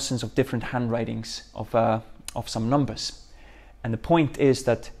 but thousands of different handwritings of some numbers. And the point is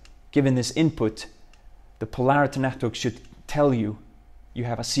that given this input, the polarity network should tell you you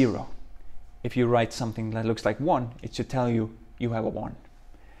have a 0. If you write something that looks like 1, it should tell you you have a 1.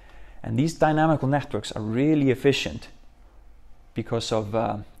 And these dynamical networks are really efficient because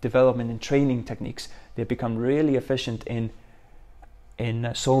of development in training techniques. They become really efficient in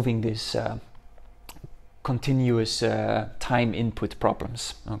solving this continuous time input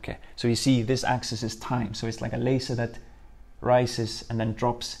problems. Okay, so you see this axis is time, so it's like a laser that rises and then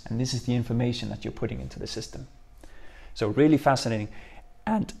drops, and this is the information that you're putting into the system. So really fascinating.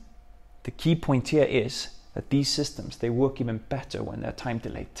 And the key point here is that these systems, they work even better when they're time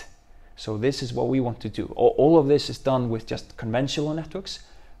delayed. So this is what we want to do. All of this is done with just conventional networks,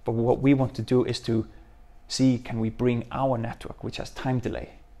 but what we want to do is to see, can we bring our network, which has time delay,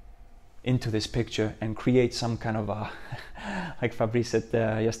 into this picture and create some kind of a, like Fabrice said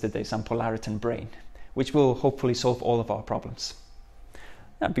yesterday, some Polariton brain, which will hopefully solve all of our problems.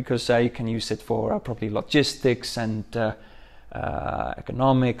 Because you can use it for probably logistics and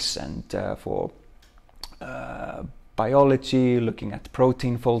economics, and for biology, looking at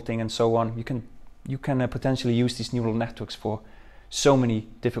protein folding and so on. You can potentially use these neural networks for so many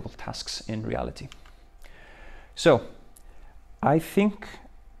difficult tasks in reality. So I think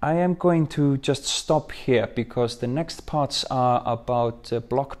I am going to just stop here, because the next parts are about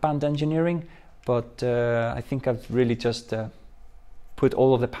block band engineering, but I think I've really just put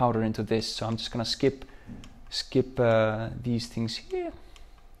all of the powder into this, so I'm just going to skip these things here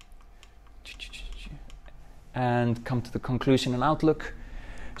and come to the conclusion and outlook.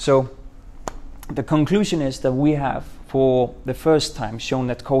 So the conclusion is that we have, for the first time, shown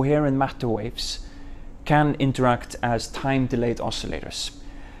that coherent matter waves can interact as time-delayed oscillators.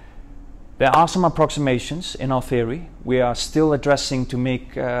 There are some approximations in our theory. We are still addressing to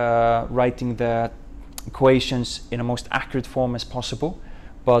make writing the equations in a most accurate form as possible,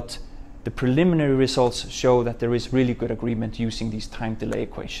 but the preliminary results show that there is really good agreement using these time delay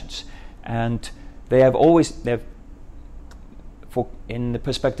equations. And they have always, in the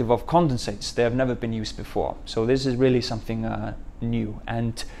perspective of condensates, they have never been used before. So this is really something new.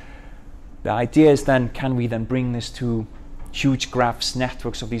 And the idea is then, can we then bring this to huge graphs,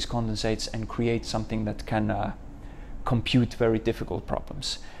 networks of these condensates, and create something that can compute very difficult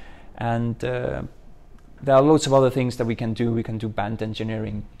problems? And there are loads of other things that we can do. We can do band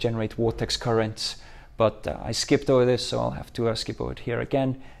engineering, generate vortex currents, but I skipped over this, so I'll have to skip over it here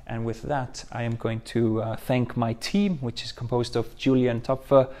again. And with that, I am going to thank my team, which is composed of Julian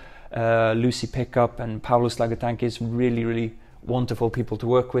Topfer, Lucy Pickup, and Paulus Lagotankis. Really, really wonderful people to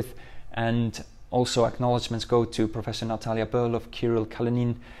work with. And also acknowledgements go to Professor Natalia Berlov, Kirill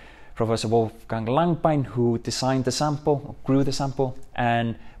Kalinin, Professor Wolfgang Langbein, who designed the sample, or grew the sample,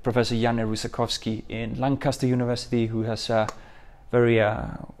 and Professor Janne Rusakowski in Lancaster University, who has very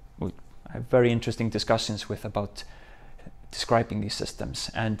interesting discussions with about describing these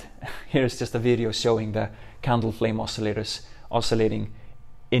systems. And here's just a video showing the candle flame oscillators oscillating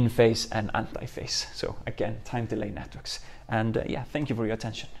in phase and anti-phase. So again, time delay networks. And yeah, thank you for your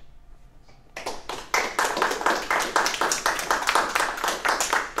attention. I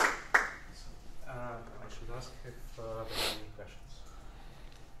should ask if there are any questions.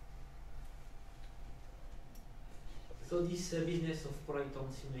 So this business of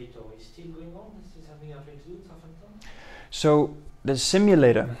Polaritonic simulator is still going on? Is it something you're trying to do in Southampton? So the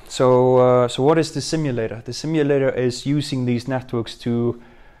simulator. So what is the simulator? The simulator is using these networks to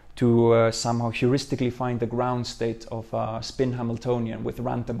somehow heuristically find the ground state of a spin Hamiltonian with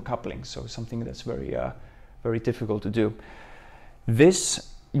random coupling. So something that's very difficult to do. This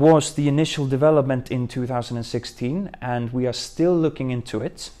was the initial development in 2016, and we are still looking into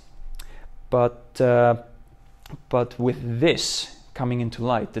it. But with this coming into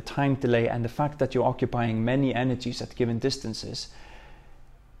light, the time delay and the fact that you're occupying many energies at given distances,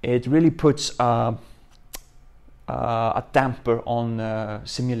 it really puts a damper on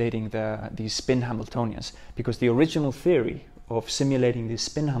simulating these spin Hamiltonians, because the original theory of simulating these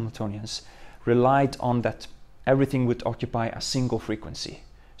spin Hamiltonians relied on that everything would occupy a single frequency.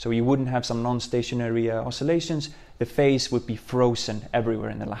 So you wouldn't have some non-stationary oscillations. The phase would be frozen everywhere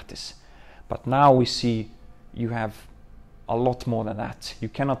in the lattice. But now we see you have a lot more than that. You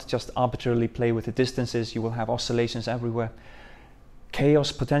cannot just arbitrarily play with the distances. You will have oscillations everywhere.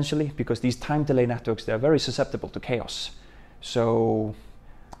 chaos potentially, because these time delay networks, they are very susceptible to chaos. So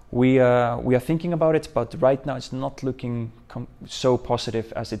we are thinking about it, but right now it's not looking so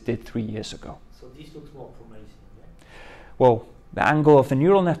positive as it did 3 years ago. So this looks more promising, yeah? Well, the angle of the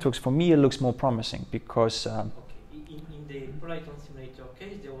neural networks, for me, it looks more promising because... okay. In the Polaritonic simulator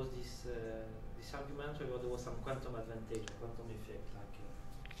case, there was this argument where there was some quantum advantage, quantum effect, like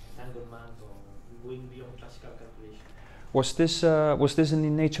entanglement or going beyond classical calculation. Was this in the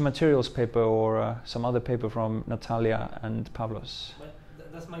Nature Materials paper or some other paper from Natalia and Pavlos? Well,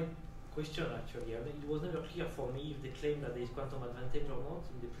 that's my question actually. I mean, it was never clear for me if they claim that there is quantum advantage or not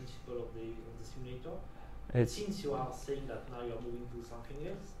in the principle of the simulator. Since you are saying that now you are moving to something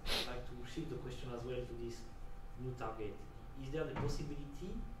else, I'd like to shift the question as well to this new target. Is there the possibility to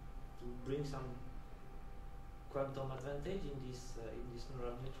bring some quantum advantage in this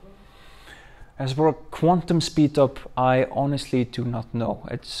neural network? As for a quantum speed up, I honestly do not know.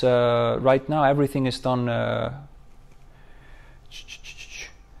 It's right now everything is done. I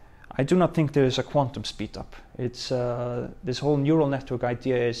do not think there is a quantum speed up. It's this whole neural network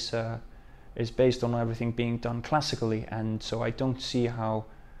idea is based on everything being done classically, and so I don't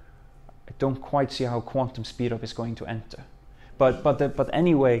quite see how quantum speed up is going to enter. But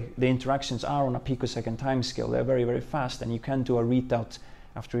anyway, the interactions are on a picosecond time scale. They're very, very fast, and you can do a readout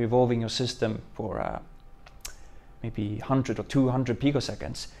after evolving your system for maybe 100 or 200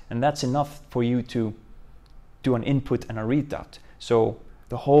 picoseconds, and that's enough for you to do an input and a readout. So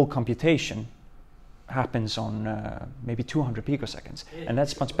the whole computation happens on maybe 200 picoseconds, and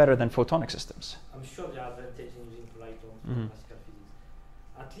that's much better than photonic systems. I'm sure there are advantages in using Polaritonics for classical physics.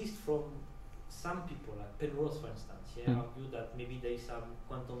 At least from some people, like Penrose for instance, argue that maybe there is some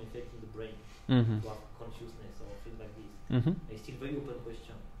quantum effect in the brain to have consciousness or things like this. It's still very open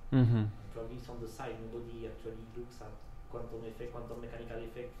question. Probably it's on the side, nobody actually looks at quantum effect, quantum mechanical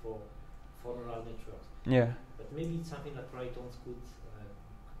effect for neural networks. Yeah. But maybe it's something that Polaritons could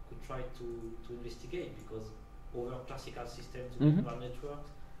try to investigate, because over classical systems with neural networks,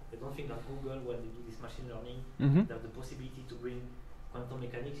 I don't think that Google, when they do this machine learning, they have the possibility to bring quantum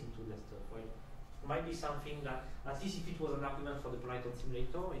mechanics into their stuff. Well, it might be something that, at least if it was an argument for the Polaritonic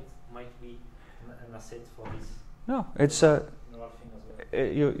simulator, it might be an asset for this. No, it's neural thing as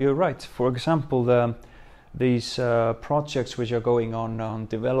well. You're right. For example, these projects which are going on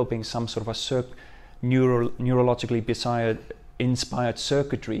developing some sort of a neurologically inspired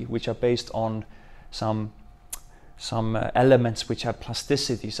circuitry, which are based on some elements which have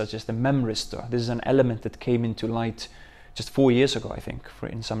plasticity, such as the memristor. This is an element that came into light just 4 years ago, I think,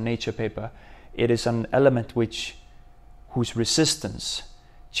 in some Nature paper. It is an element whose resistance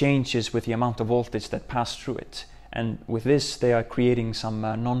changes with the amount of voltage that pass through it. And with this, they are creating some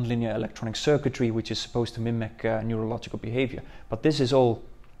nonlinear electronic circuitry which is supposed to mimic neurological behavior. But this is all.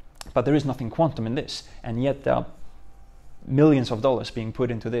 But there is nothing quantum in this, and yet there are millions of dollars being put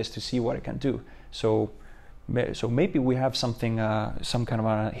into this to see what it can do. So maybe we have something, some kind of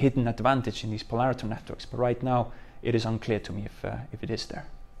a hidden advantage in these polariton networks. But right now, it is unclear to me if it is there.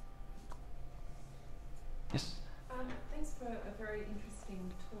 Yes. Thanks for a very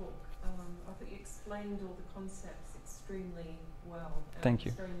interesting talk. I thought you explained all the concepts extremely well. Thank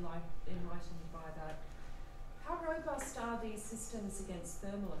you. I was very enlightened by that. How robust are these systems against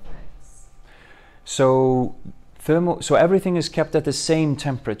thermal effects? So everything is kept at the same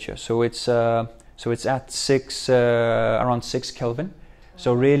temperature. So it's at around 6 Kelvin.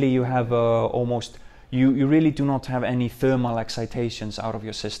 So really, you have almost. You really do not have any thermal excitations out of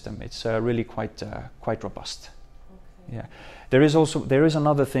your system. It's really quite robust. Okay. Yeah, there is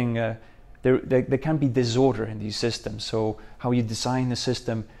another thing. There can be disorder in these systems. So how you design the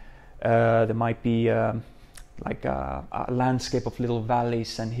system, there might be like a landscape of little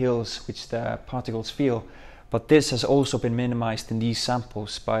valleys and hills which the particles feel. But this has also been minimized in these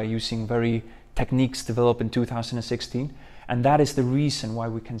samples by using techniques developed in 2016, and that is the reason why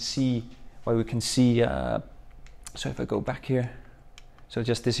we can see. So if I go back here, so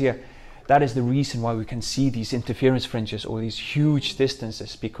just this here, that is the reason why we can see these interference fringes or these huge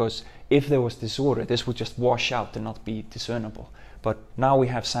distances, because if there was disorder, this would just wash out and not be discernible. But now we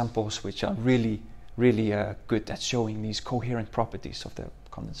have samples which are really good at showing these coherent properties of the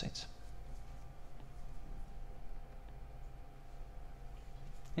condensates.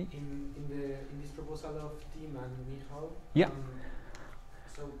 Hey? In this proposal of Tim and Michal, yeah.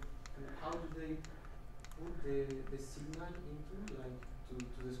 So how do they put the signal into, like, to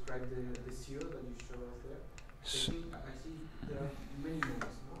describe the zero that you show us there? I see there are many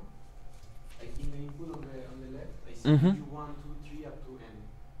nodes, no? Like in the input on the left, I see Q1, 2, 3 up to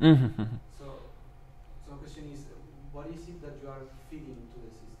N. So the question is, what is it that you are feeding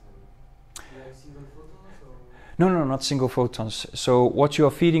No, not single photons. So what you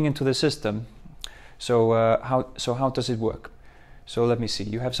are feeding into the system, so how does it work? So let me see.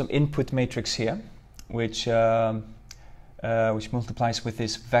 You have some input matrix here, which multiplies with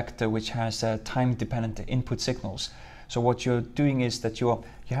this vector, which has time-dependent input signals. So what you're doing is that you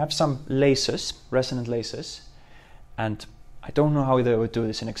have some lasers, resonant lasers, and I don't know how they would do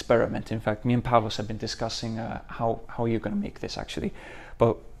this in experiment. In fact, me and Pavlos have been discussing how you're going to make this actually.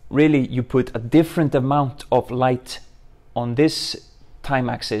 But really, you put a different amount of light on this time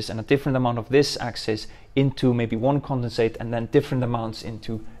axis and a different amount of this axis into maybe one condensate, and then different amounts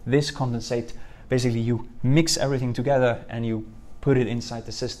into this condensate. Basically, you mix everything together and you put it inside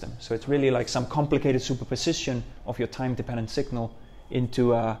the system. So it's really like some complicated superposition of your time-dependent signal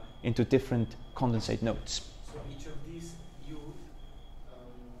into different condensate nodes. So each of these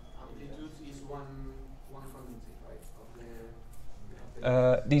amplitudes is one condensate,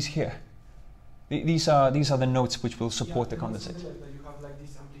 right? These here. These are the nodes which will support the condensate. Like that you have like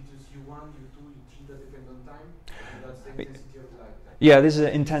these amplitudes U1, U2, U3 that depend on time, and that's the intensity of light. Yeah, this is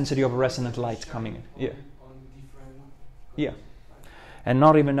the intensity of a resonant light coming in. Yeah. On different. Yeah. And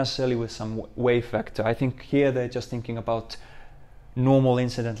not even necessarily with some wave vector. I think here they're just thinking about normal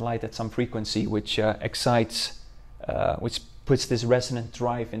incident light at some frequency, which excites, which puts this resonant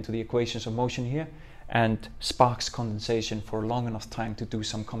drive into the equations of motion here, and sparks condensation for a long enough time to do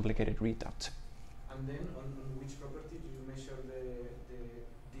some complicated readout. And then on which property do you measure the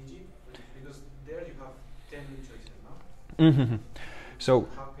digit? Because there you have 10 choices, no? Mm-hmm. So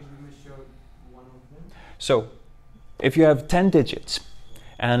how can you measure one of them? So if you have 10 digits,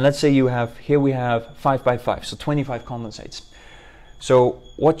 and let's say you have, here we have 5 by 5, so 25 condensates. So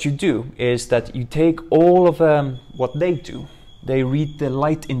what you do is that you take all of what they do. They read the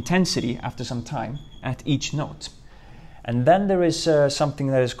light intensity after some time at each node. And then there is something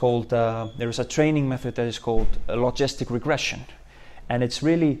that is called, there is a training method that is called a logistic regression. And it's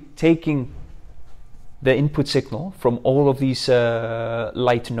really taking the input signal from all of these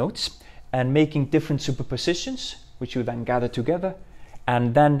light nodes and making different superpositions, which you then gather together.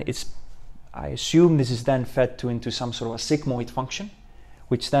 And then I assume this is then fed into some sort of a sigmoid function,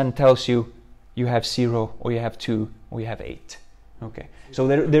 which then tells you you have 0, or you have 2, or you have 8. Okay, so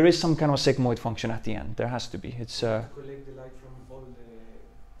there is some kind of sigmoid function at the end. There has to be. It's collect the light from all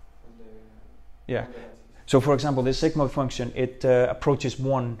the yeah. So for example, this sigmoid function, it approaches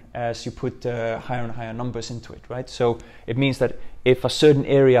 1 as you put higher and higher numbers into it, right? So it means that if a certain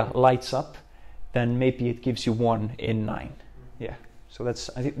area lights up, then maybe it gives you 1 in 9. Mm-hmm. Yeah. So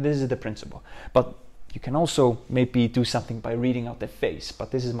I think this is the principle. But you can also maybe do something by reading out the phase, but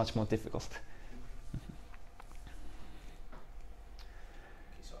this is much more difficult.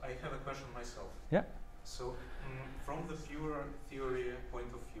 I have a question myself. Yeah. So, from the pure theory point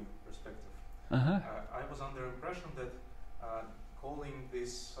of view perspective, I was under impression that calling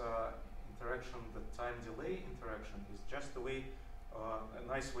this interaction the time delay interaction is just a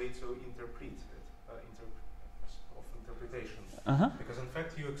nice way to interpret it, of interpretation. Because in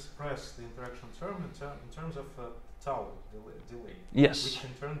fact you express the interaction term in terms of tau delay. Yes. Which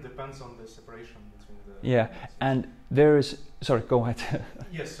in turn depends on the separation between the. Yeah, and there is. Sorry, go ahead.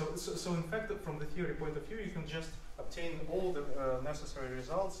 Yes. So in fact, from the theory point of view, you can just obtain all the necessary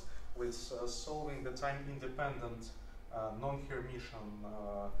results with solving the time-independent non-Hermitian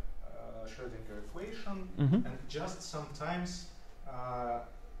Schrödinger equation, and just sometimes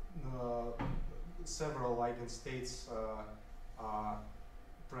several eigenstates are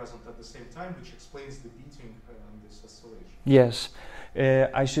present at the same time, which explains the beating in this oscillation. Yes,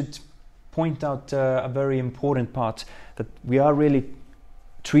 I should point out a very important part, that we are really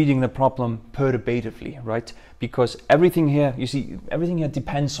treating the problem perturbatively, right? Because everything here, you see, everything here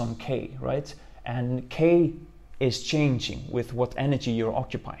depends on K, right? And K is changing with what energy you're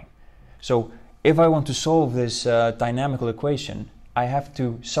occupying. So if I want to solve this dynamical equation, I have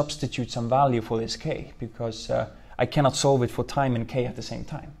to substitute some value for this K, because I cannot solve it for time and K at the same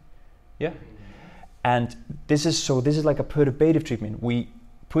time. Yeah? And this is like a perturbative treatment. We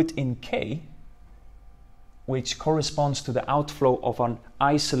put in K, which corresponds to the outflow of an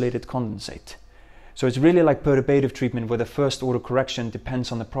isolated condensate. So it's really like perturbative treatment, where the first order correction depends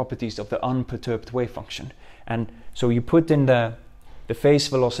on the properties of the unperturbed wave function. And so you put in the phase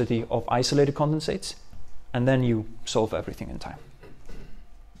velocity of isolated condensates, and then you solve everything in time.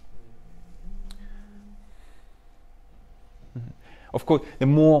 Of course, the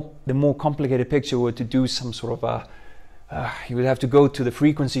more complicated picture were to do some sort of you would have to go to the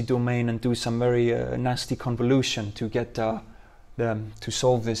frequency domain and do some very nasty convolution to get to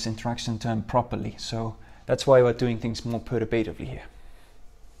solve this interaction term properly. So that's why we're doing things more perturbatively here.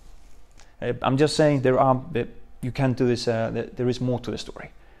 I'm just saying there are you can't do this. There is more to the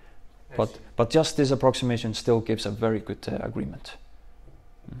story, I see. but just this approximation still gives a very good agreement.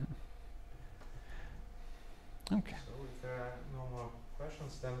 Okay. So if there are no more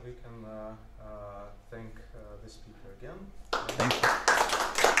questions, then we can thank the speaker again. Thank you.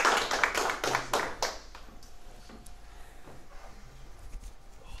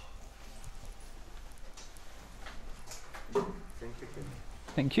 Thank you.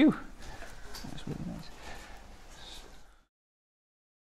 Thank you.